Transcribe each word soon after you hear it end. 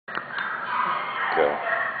Go.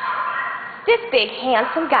 This big,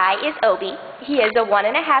 handsome guy is Obie. He is a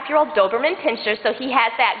 1.5-year-old Doberman Pinscher, so he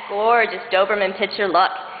has that gorgeous Doberman Pinscher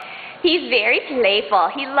look. He's very playful.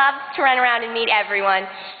 He loves to run around and meet everyone,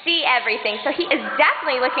 see everything, so he is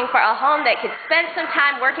definitely looking for a home that could spend some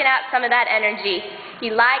time working out some of that energy. He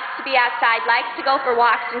likes to be outside, likes to go for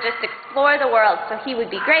walks and just explore the world, so he would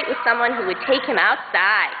be great with someone who would take him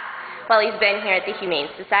outside. While he's been here at the Humane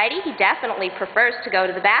Society, he definitely prefers to go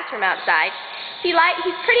to the bathroom outside. He's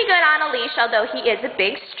pretty good on a leash, although he is a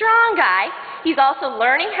big, strong guy. He's also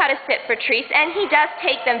learning how to sit for treats, and he does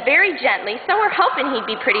take them very gently, so we're hoping he'd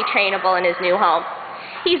be pretty trainable in his new home.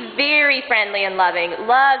 He's very friendly and loving,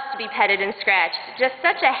 loves to be petted and scratched. Just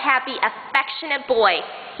such a happy, affectionate boy.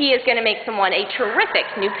 He is going to make someone a terrific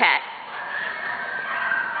new pet.